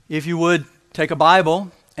If you would take a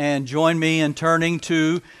Bible and join me in turning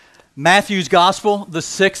to Matthew's Gospel, the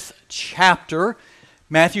 6th chapter.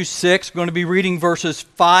 Matthew 6, going to be reading verses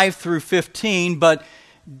 5 through 15, but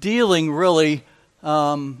dealing really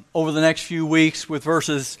over the next few weeks with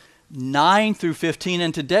verses 9 through 15,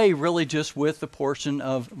 and today really just with the portion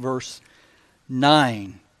of verse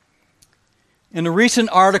 9. In a recent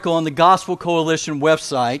article on the Gospel Coalition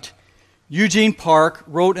website, Eugene Park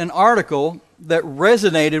wrote an article that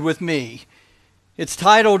resonated with me. It's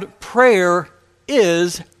titled, "Prayer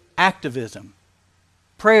is Activism."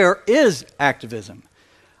 Prayer is activism.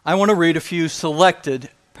 I want to read a few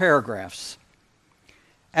selected paragraphs.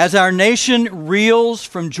 As our nation reels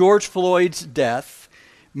from George Floyd's death,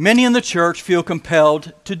 many in the church feel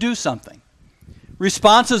compelled to do something.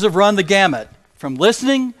 Responses have run the gamut, from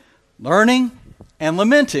listening, learning, and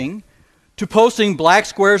lamenting, to posting black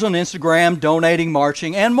squares on Instagram, donating,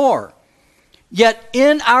 marching, and more. Yet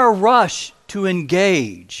in our rush to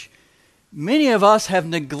engage, many of us have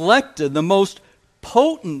neglected the most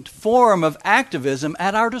potent form of activism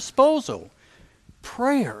at our disposal: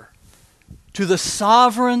 prayer to the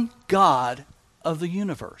sovereign God of the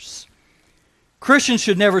universe. Christians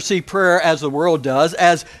should never see prayer, as the world does,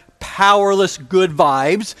 as powerless good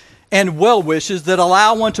vibes and well wishes that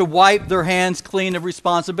allow one to wipe their hands clean of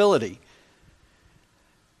responsibility.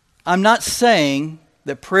 I'm not saying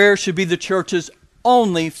that prayer should be the church's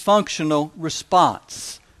only functional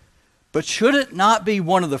response, but should it not be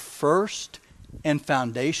one of the first and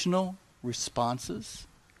foundational responses?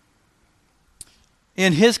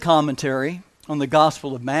 In his commentary on the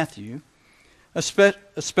Gospel of Matthew,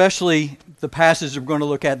 especially the passage we're going to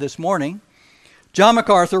look at this morning, John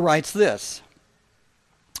MacArthur writes this: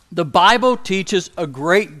 "The Bible teaches a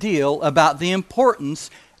great deal about the importance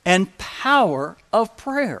and power of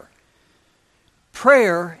prayer.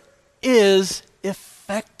 Prayer is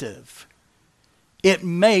effective. It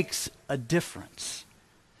makes a difference.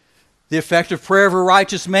 The effective prayer of a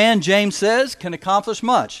righteous man," James says, "can accomplish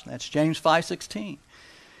much." That's James 5:16.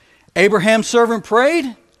 Abraham's servant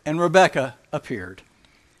prayed, and Rebekah appeared.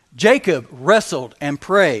 Jacob wrestled and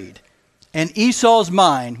prayed, and Esau's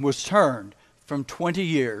mind was turned from 20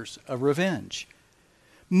 years of revenge.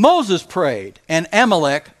 Moses prayed, and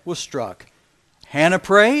Amalek was struck. Hannah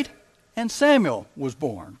prayed, and Samuel was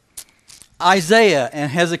born. Isaiah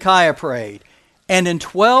and Hezekiah prayed, and in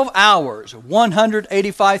 12 hours,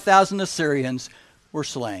 185,000 Assyrians were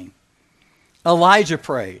slain. Elijah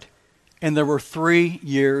prayed, and there were 3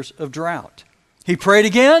 years of drought. He prayed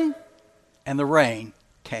again, and the rain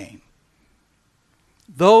came.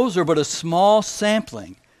 Those are but a small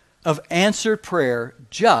sampling of answered prayer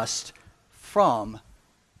just from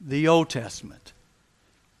the Old Testament.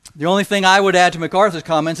 The only thing I would add to MacArthur's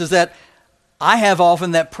comments is that I have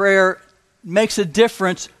often that prayer makes a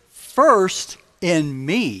difference first in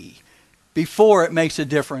me before it makes a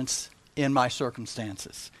difference in my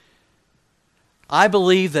circumstances. I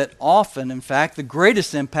believe that often, in fact, the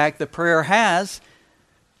greatest impact that prayer has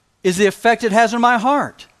is the effect it has on my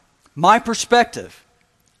heart, my perspective,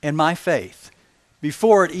 and my faith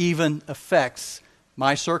before it even affects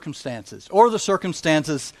my circumstances or the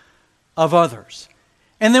circumstances of others.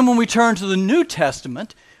 And then when we turn to the New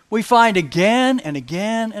Testament, we find again and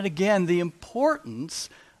again and again the importance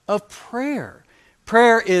of prayer.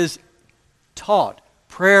 Prayer is taught.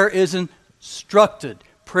 Prayer is instructed.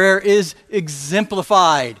 Prayer is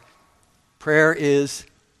exemplified. Prayer is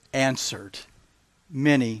answered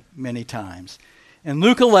many, many times. In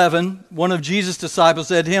Luke 11, one of Jesus' disciples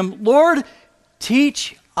said to him, "Lord,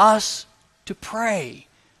 teach us to pray,"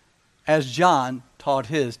 as John taught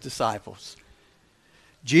his disciples.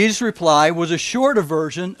 Jesus' reply was a shorter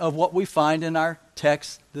version of what we find in our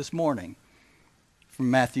text this morning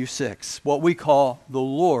from Matthew 6, what we call the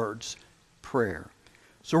Lord's Prayer.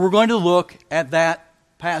 So we're going to look at that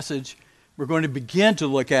passage. We're going to begin to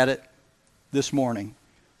look at it this morning.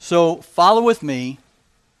 So follow with me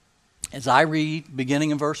as I read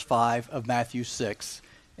beginning in verse 5 of Matthew 6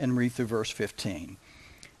 and read through verse 15.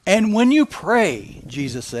 "And when you pray,"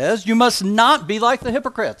 Jesus says, "you must not be like the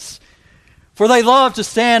hypocrites, for they love to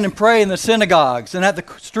stand and pray in the synagogues and at the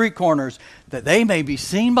street corners, that they may be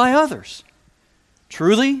seen by others.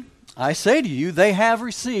 Truly, I say to you, they have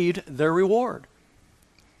received their reward.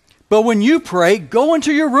 But when you pray, go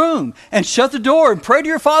into your room and shut the door and pray to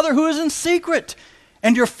your Father who is in secret,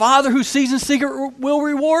 and your Father who sees in secret will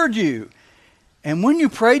reward you. And when you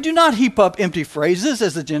pray, do not heap up empty phrases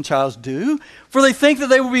as the Gentiles do, for they think that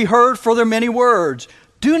they will be heard for their many words.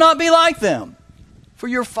 Do not be like them, for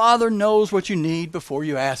your Father knows what you need before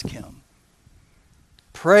you ask Him.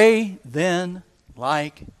 Pray then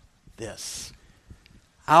like this: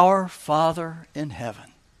 Our Father in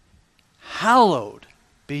heaven, hallowed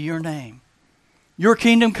be your name. Your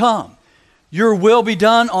kingdom come. Your will be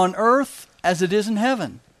done on earth as it is in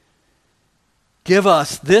heaven. Give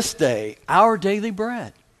us this day our daily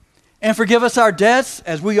bread. And forgive us our debts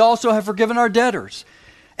as we also have forgiven our debtors.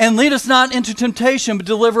 And lead us not into temptation, but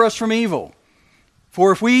deliver us from evil.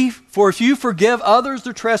 For if you forgive others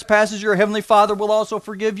their trespasses, your heavenly Father will also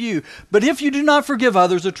forgive you. But if you do not forgive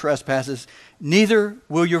others their trespasses, neither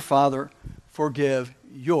will your Father forgive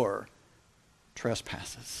your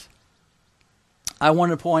trespasses. I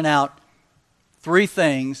want to point out 3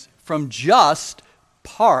 things from just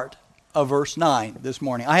part of verse 9 this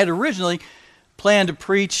morning. I had originally planned to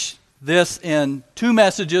preach this in 2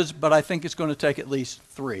 messages, but I think it's going to take at least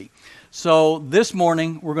 3. So this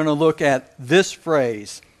morning we're going to look at this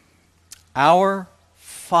phrase, our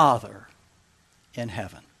Father in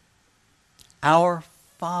heaven. Our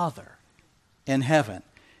Father in heaven.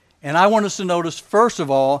 And I want us to notice, first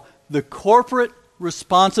of all, the corporate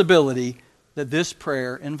responsibility that this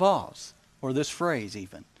prayer involves, or this phrase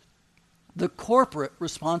even. The corporate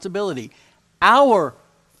responsibility, our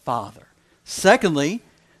Father. Secondly,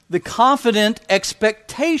 the confident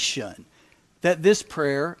expectation that this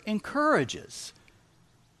prayer encourages.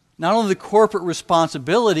 Not only the corporate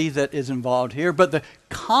responsibility that is involved here, but the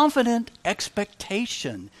confident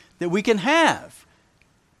expectation that we can have.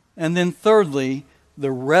 And then thirdly,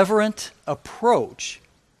 the reverent approach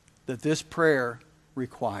that this prayer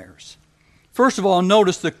requires. First of all,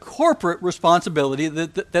 notice the corporate responsibility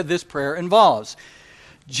that this prayer involves.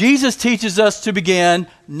 Jesus teaches us to begin,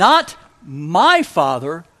 not my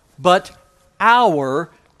Father, but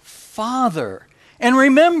our Father. And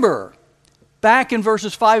remember, back in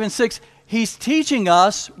verses 5 and 6, he's teaching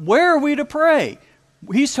us where are we to pray.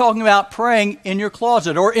 He's talking about praying in your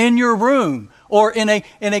closet or in your room or in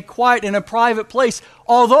a quiet, in a private place.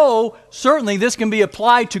 Although, certainly this can be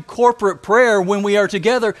applied to corporate prayer when we are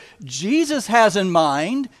together, Jesus has in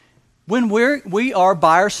mind when we are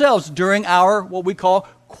by ourselves during our, what we call,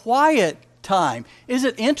 quiet time. Is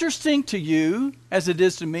it interesting to you, as it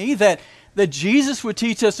is to me, that Jesus would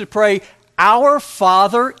teach us to pray our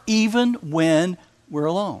Father even when we're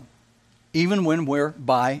alone, even when we're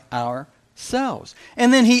by ourselves?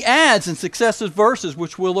 And then he adds in successive verses,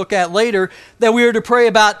 which we'll look at later, that we are to pray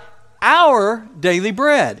about our daily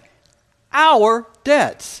bread, our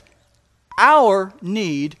debts, our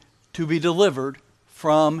need to be delivered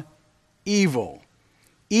from evil.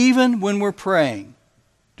 Even when we're praying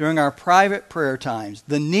during our private prayer times,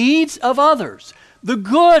 the needs of others, the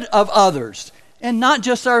good of others, and not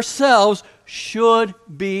just ourselves, should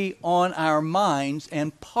be on our minds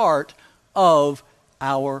and part of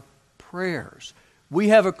our prayers. We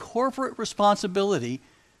have a corporate responsibility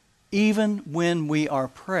even when we are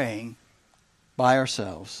praying by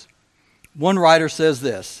ourselves. One writer says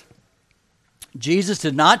this, Jesus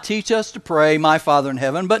did not teach us to pray, my Father in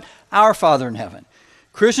heaven, but our Father in heaven.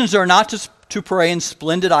 Christians are not to pray in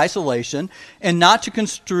splendid isolation and not to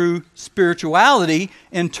construe spirituality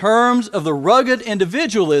in terms of the rugged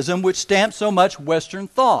individualism which stamps so much Western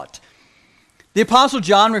thought. The Apostle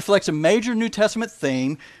John reflects a major New Testament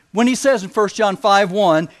theme when he says in 1 John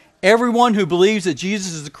 5:1, everyone who believes that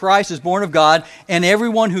Jesus is the Christ is born of God, and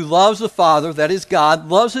everyone who loves the Father, that is God,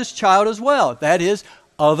 loves his child as well, that is,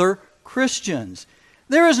 other Christians.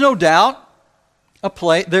 There is no doubt a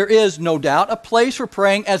place for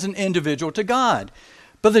praying as an individual to God.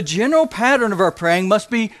 But the general pattern of our praying must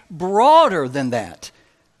be broader than that.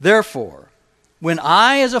 Therefore, when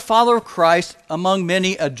I, as a follower of Christ, among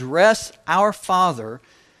many, address our Father,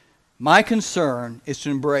 my concern is to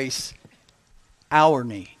embrace our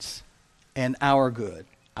needs and our good,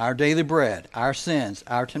 our daily bread, our sins,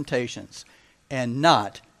 our temptations, and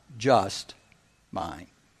not just mine.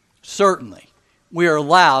 Certainly, we are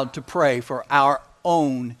allowed to pray for our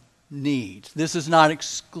own needs. This is not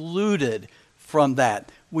excluded from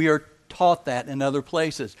that. We are taught that in other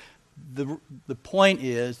places. The point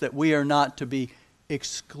is that we are not to be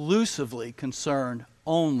exclusively concerned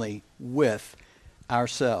only with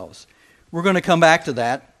ourselves. We're going to come back to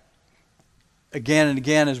that again and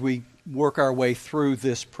again as we work our way through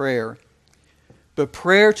this prayer. But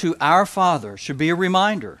prayer to our Father should be a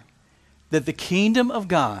reminder that the kingdom of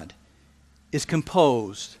God is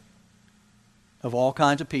composed of all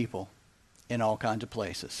kinds of people in all kinds of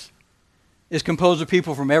places. It's composed of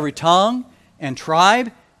people from every tongue and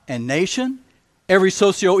tribe and nation, every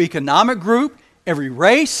socioeconomic group, every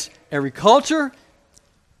race, every culture,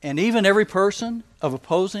 and even every person of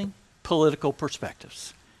opposing political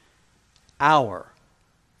perspectives. Our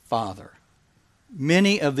Father.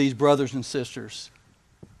 Many of these brothers and sisters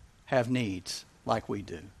have needs like we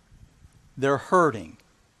do. They're hurting,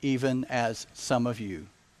 even as some of you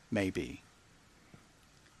may be.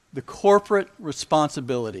 The corporate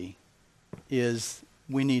responsibility is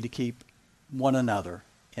we need to keep one another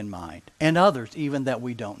in mind, and others even that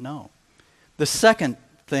we don't know. The second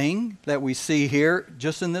thing that we see here,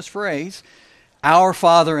 just in this phrase, our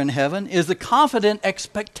Father in heaven, is the confident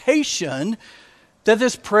expectation that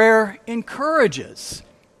this prayer encourages.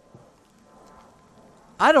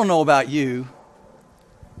 I don't know about you,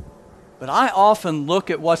 but I often look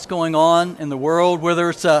at what's going on in the world, whether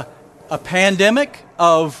it's a pandemic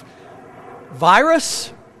of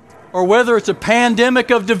virus or whether it's a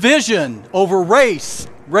pandemic of division over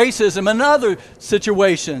racism, and other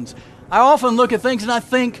situations. I often look at things and I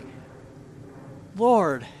think,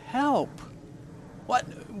 Lord, help.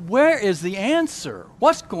 Where is the answer?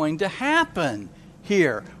 What's going to happen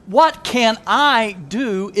here? What can I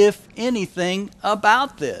do, if anything,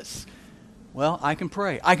 about this? Well, I can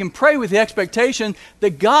pray. I can pray with the expectation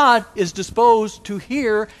that God is disposed to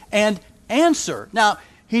hear and answer. Now,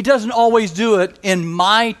 He doesn't always do it in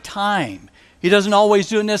my time. He doesn't always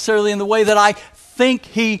do it necessarily in the way that I think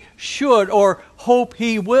He should or hope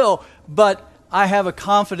He will. But I have a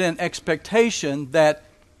confident expectation that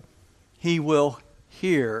He will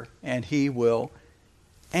hear and He will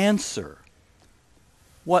answer.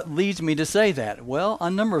 What leads me to say that? Well, a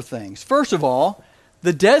number of things. First of all,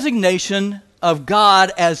 the designation of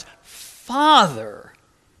God as Father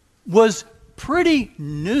was pretty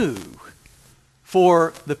new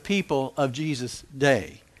for the people of Jesus'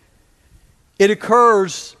 day. It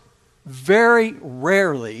occurs very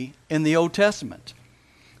rarely in the Old Testament.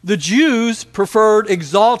 The Jews preferred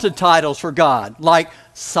exalted titles for God, like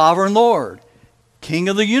Sovereign Lord, King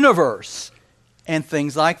of the universe, and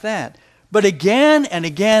things like that. But again and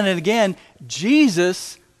again and again,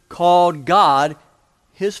 Jesus called God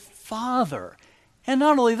His Father. And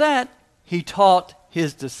not only that, He taught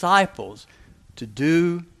His disciples to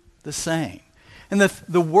do the same. And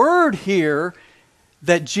the word here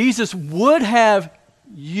that Jesus would have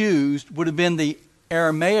used would have been the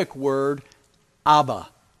Aramaic word Abba,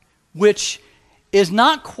 which is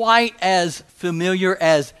not quite as familiar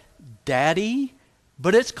as daddy,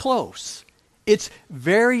 but it's close. It's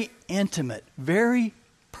very intimate, very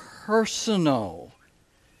personal.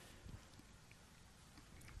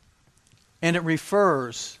 And it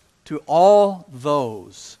refers to all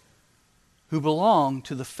those who belong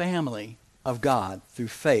to the family of God through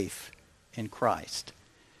faith in Christ.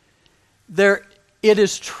 It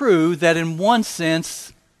is true that in one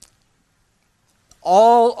sense,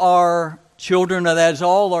 all our children, that is,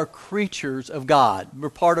 all are creatures of God. We're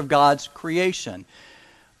part of God's creation.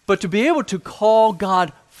 But to be able to call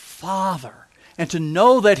God Father and to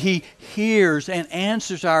know that He hears and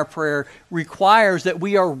answers our prayer requires that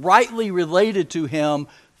we are rightly related to Him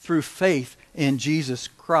through faith in Jesus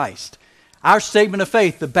Christ. Our statement of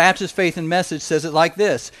faith, the Baptist Faith and Message, says it like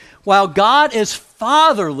this: while God is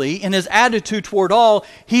fatherly in His attitude toward all,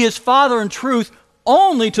 He is Father in truth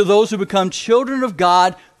only to those who become children of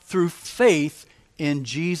God through faith in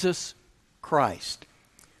Jesus Christ.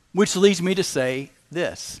 Which leads me to say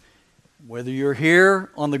this: whether you're here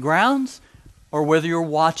on the grounds or whether you're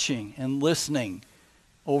watching and listening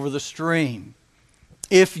over the stream,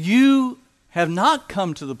 if you have not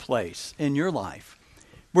come to the place in your life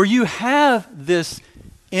where you have this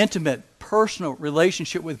intimate, personal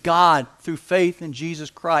relationship with God through faith in Jesus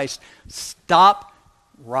Christ, stop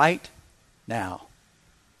right now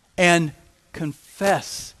and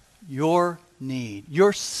confess your need,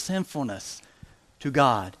 your sinfulness to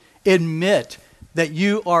God. Admit that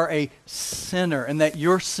you are a sinner and that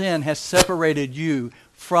your sin has separated you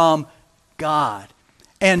from God.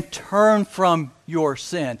 And turn from your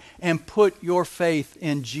sin and put your faith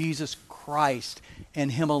in Jesus Christ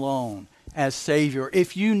and Him alone as Savior.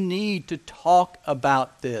 If you need to talk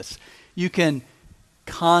about this, you can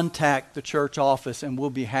contact the church office and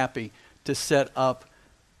we'll be happy to set up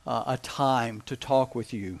a time to talk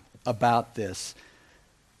with you about this.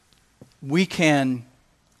 We can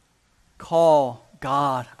call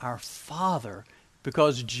God our Father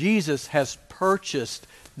because Jesus has purchased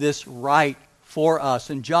this right for us.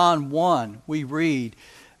 In John 1, we read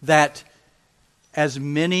that as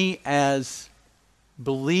many as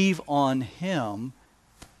believe on Him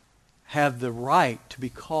have the right to be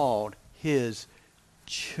called His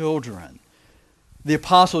children. The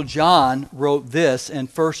Apostle John wrote this in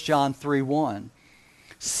 1 John 3:1.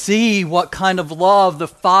 See what kind of love the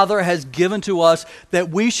Father has given to us that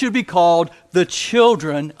we should be called the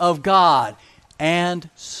children of God. And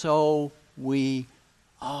so we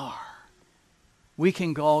are. We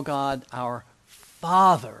can call God our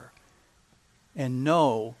Father and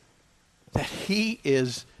know that He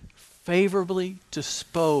is favorably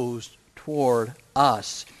disposed toward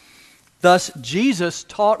us. Thus, Jesus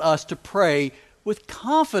taught us to pray with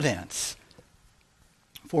confidence.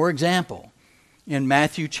 For example, in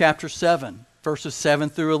Matthew chapter 7, verses 7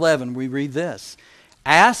 through 11, we read this: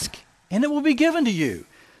 "Ask, and it will be given to you.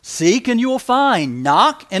 Seek, and you will find.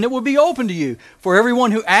 Knock, and it will be opened to you. For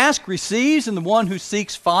everyone who asks receives, and the one who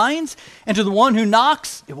seeks finds, and to the one who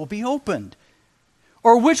knocks it will be opened.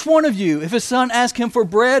 Or which one of you, if his son asks him for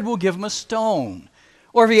bread, will give him a stone?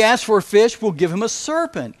 Or if he asks for a fish, will give him a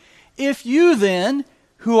serpent? If you then,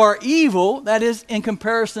 who are evil," that is, in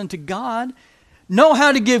comparison to God, "know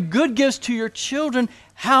how to give good gifts to your children,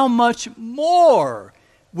 how much more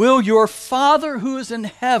will your Father who is in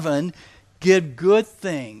heaven give good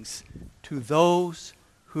things to those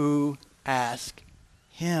who ask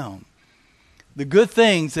Him?" The good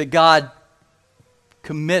things that God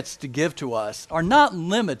commits to give to us are not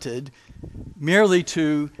limited merely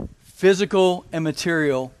to physical and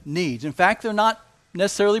material needs. In fact, they're not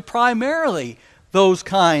necessarily primarily those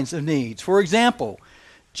kinds of needs. For example,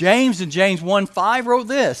 James in James 1:5 wrote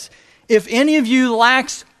this: "If any of you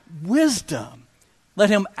lacks wisdom, let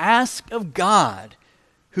him ask of God,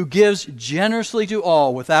 who gives generously to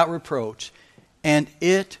all without reproach, and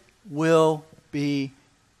it will be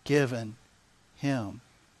given him."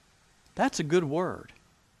 That's a good word.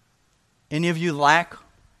 Any of you lack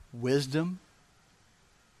wisdom?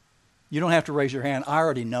 You don't have to raise your hand. I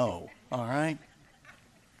already know. All right?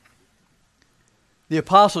 The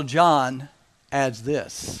Apostle John adds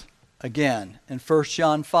this again in 1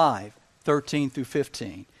 John 5, 13 through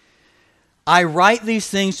 15. "I write these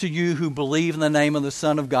things to you who believe in the name of the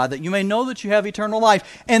Son of God, that you may know that you have eternal life.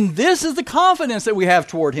 And this is the confidence that we have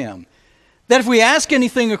toward Him, that if we ask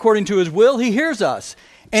anything according to His will, He hears us.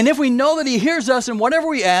 And if we know that He hears us in whatever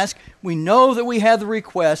we ask, we know that we have the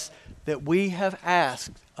request that we have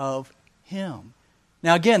asked of Him."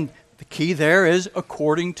 Now again, the key there is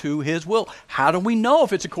according to His will. How do we know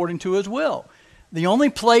if it's according to His will? The only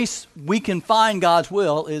place we can find God's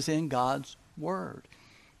will is in God's Word.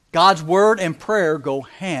 God's Word and prayer go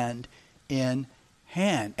hand in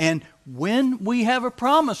hand. And when we have a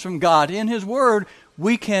promise from God in His Word,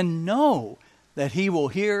 we can know that He will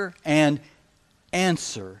hear and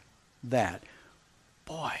answer that.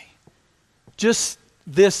 Boy, just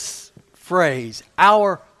this phrase,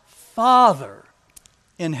 "Our Father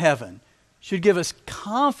in heaven," should give us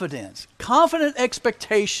confident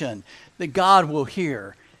expectation that God will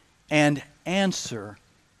hear and answer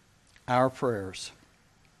our prayers.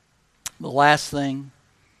 The last thing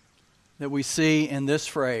that we see in this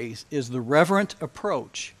phrase is the reverent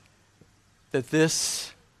approach that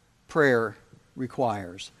this prayer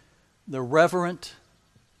requires. The reverent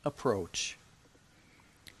approach.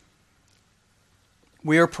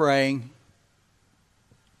 We are praying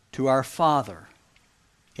to our Father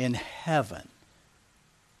in heaven.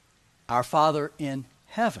 Our Father in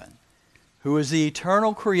heaven, who is the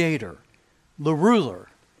eternal Creator, the ruler,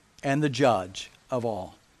 and the judge of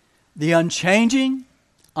all. The unchanging,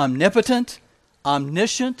 omnipotent,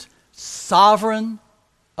 omniscient, sovereign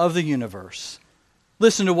of the universe.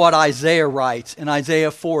 Listen to what Isaiah writes in Isaiah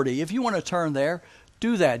 40. If you want to turn there,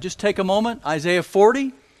 do that. Just take a moment. Isaiah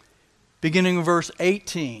 40, beginning in verse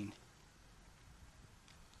 18.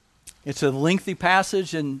 It's a lengthy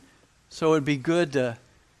passage, and so it'd be good to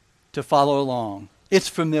follow along. It's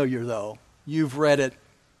familiar, though. You've read it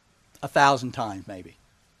 1,000 times, maybe.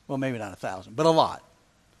 Well, maybe not 1,000, but a lot.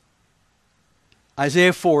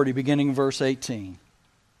 Isaiah 40, beginning in verse 18.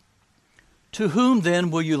 "To whom then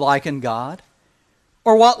will you liken God?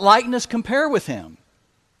 Or what likeness compare with Him?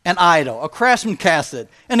 An idol, a craftsman casts it,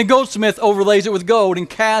 and a goldsmith overlays it with gold and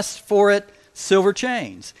casts for it silver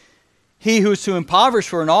chains. He who is to impoverish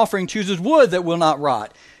for an offering chooses wood that will not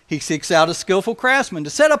rot. He seeks out a skillful craftsman to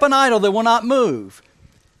set up an idol that will not move."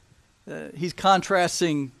 He's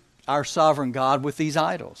contrasting our sovereign God with these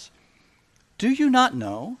idols. "Do you not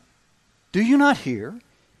know? Do you not hear?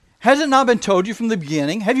 Has it not been told you from the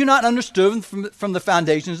beginning? Have you not understood from the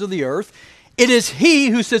foundations of the earth? It is He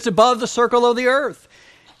who sits above the circle of the earth,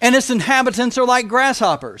 and its inhabitants are like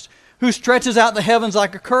grasshoppers, who stretches out the heavens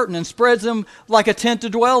like a curtain and spreads them like a tent to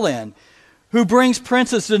dwell in, who brings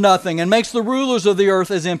princes to nothing and makes the rulers of the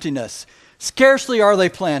earth as emptiness. Scarcely are they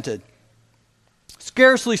planted,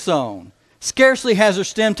 scarcely sown, scarcely has their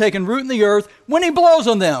stem taken root in the earth, when He blows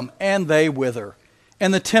on them, and they wither,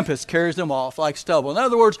 and the tempest carries them off like stubble." In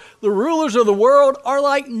other words, the rulers of the world are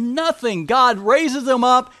like nothing. God raises them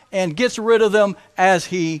up and gets rid of them as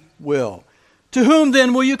He will. "To whom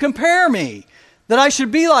then will you compare me, that I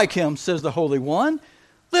should be like Him, says the Holy One?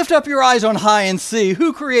 Lift up your eyes on high and see.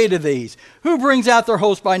 Who created these? Who brings out their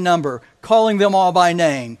host by number, calling them all by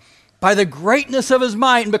name? By the greatness of his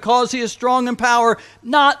might, and because he is strong in power,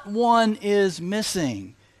 not one is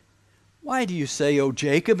missing. Why do you say, O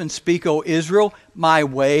Jacob, and speak, O Israel, my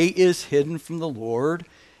way is hidden from the Lord,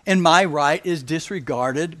 and my right is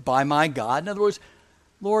disregarded by my God? In other words,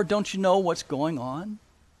 Lord, don't you know what's going on?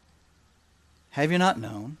 Have you not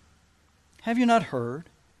known? Have you not heard?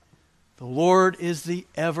 The Lord is the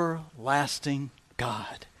everlasting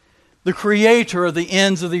God, the creator of the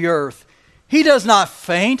ends of the earth. He does not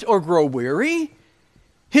faint or grow weary.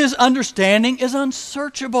 His understanding is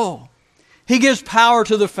unsearchable. He gives power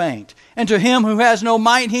to the faint, and to him who has no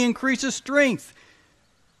might he increases strength.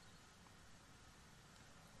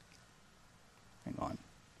 Hang on.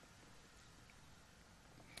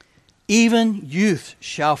 Even youth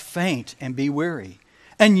shall faint and be weary,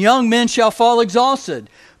 and young men shall fall exhausted.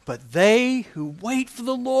 But they who wait for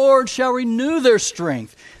the Lord shall renew their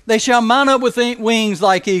strength. They shall mount up with wings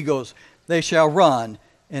like eagles. They shall run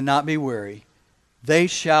and not be weary. They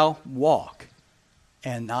shall walk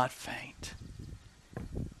and not faint.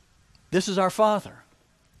 This is our Father,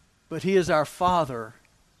 but He is our Father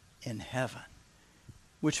in heaven,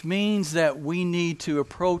 which means that we need to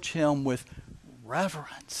approach Him with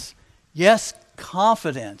reverence. Yes,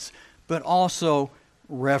 confidence, but also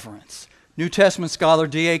reverence. New Testament scholar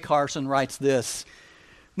D.A. Carson writes this: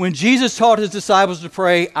 when Jesus taught His disciples to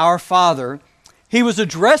pray, Our Father, He was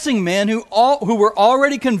addressing men who were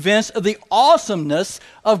already convinced of the awesomeness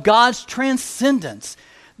of God's transcendence,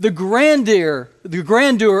 the grandeur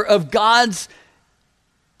of God's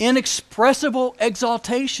inexpressible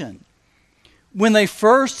exaltation. When they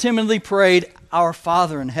first timidly prayed, Our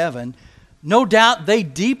Father in heaven, no doubt they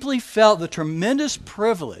deeply felt the tremendous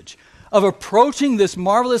privilege of approaching this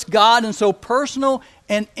marvelous God in so personal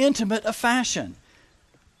and intimate a fashion.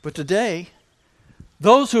 But today,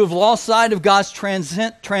 those who have lost sight of God's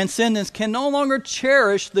transcendence can no longer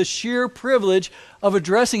cherish the sheer privilege of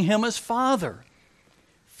addressing Him as Father.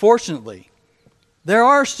 Fortunately, there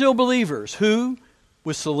are still believers who,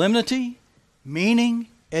 with solemnity, meaning,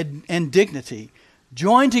 and dignity,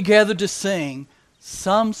 join together to sing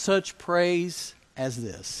some such praise as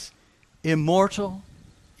this: immortal,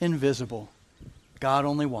 invisible, God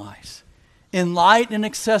only wise, in light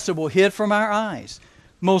inaccessible, hid from our eyes,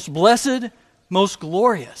 most blessed, most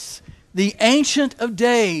glorious, the Ancient of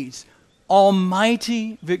Days,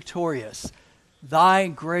 almighty, victorious, Thy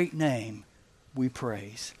great name we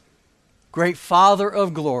praise. Great Father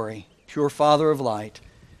of glory, pure Father of light,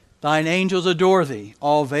 Thine angels adore Thee,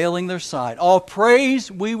 all veiling their sight. All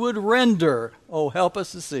praise we would render, oh help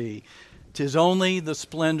us to see, 'tis only the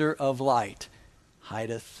splendor of light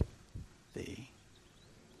hideth Thee.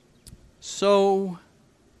 So,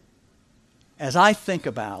 as I think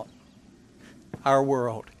about our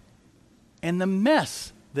world and the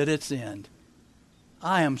mess that it's in,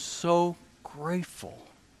 I am so grateful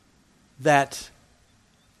that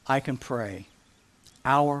I can pray,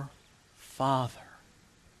 Our Father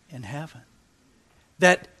in heaven.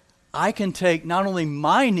 That I can take not only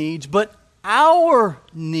my needs, but our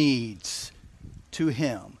needs to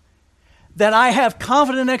Him. That I have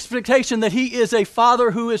confident expectation that He is a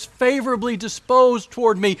Father who is favorably disposed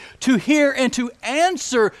toward me to hear and to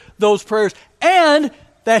answer those prayers, and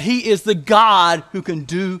that He is the God who can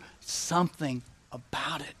do something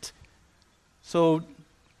about it. So,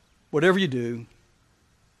 whatever you do,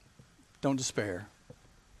 don't despair.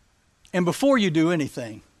 And before you do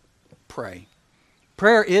anything, pray.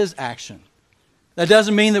 Prayer is action. That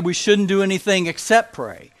doesn't mean that we shouldn't do anything except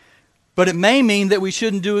pray. But it may mean that we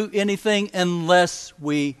shouldn't do anything unless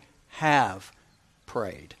we have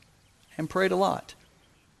prayed. And prayed a lot.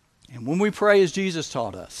 And when we pray as Jesus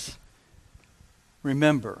taught us,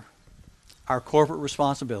 remember our corporate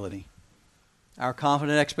responsibility, our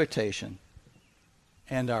confident expectation,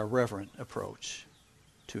 and our reverent approach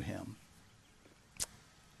to Him.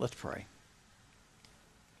 Let's pray.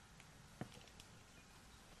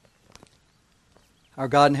 Our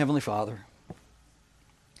God and Heavenly Father,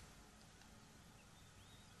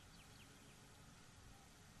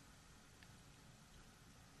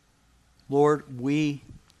 Lord, we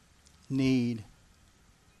need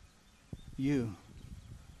You.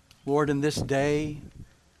 Lord, in this day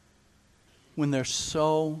when there's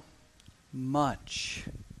so much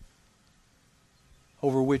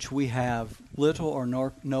over which we have little or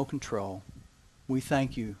no control, we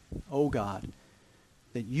thank You, O God,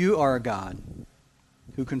 that You are a God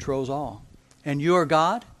who controls all. And You are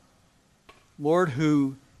God, Lord,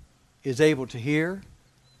 who is able to hear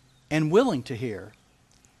and willing to hear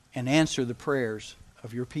and answer the prayers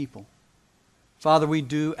of Your people. Father, we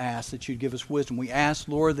do ask that you'd give us wisdom. We ask,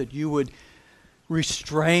 Lord, that you would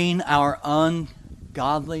restrain our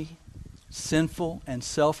ungodly, sinful, and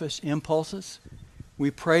selfish impulses. We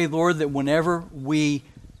pray, Lord, that whenever we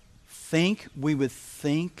think, we would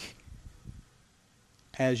think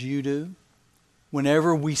as you do.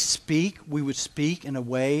 Whenever we speak, we would speak in a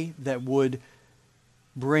way that would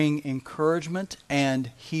bring encouragement and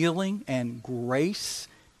healing and grace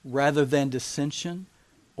rather than dissension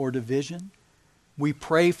or division. We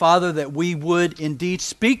pray, Father, that we would indeed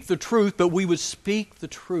speak the truth, but we would speak the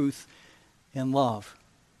truth in love.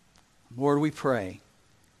 Lord, we pray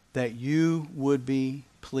that you would be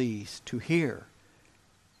pleased to hear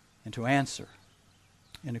and to answer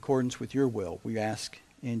in accordance with your will. We ask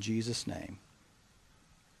in Jesus' name.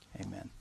 Amen.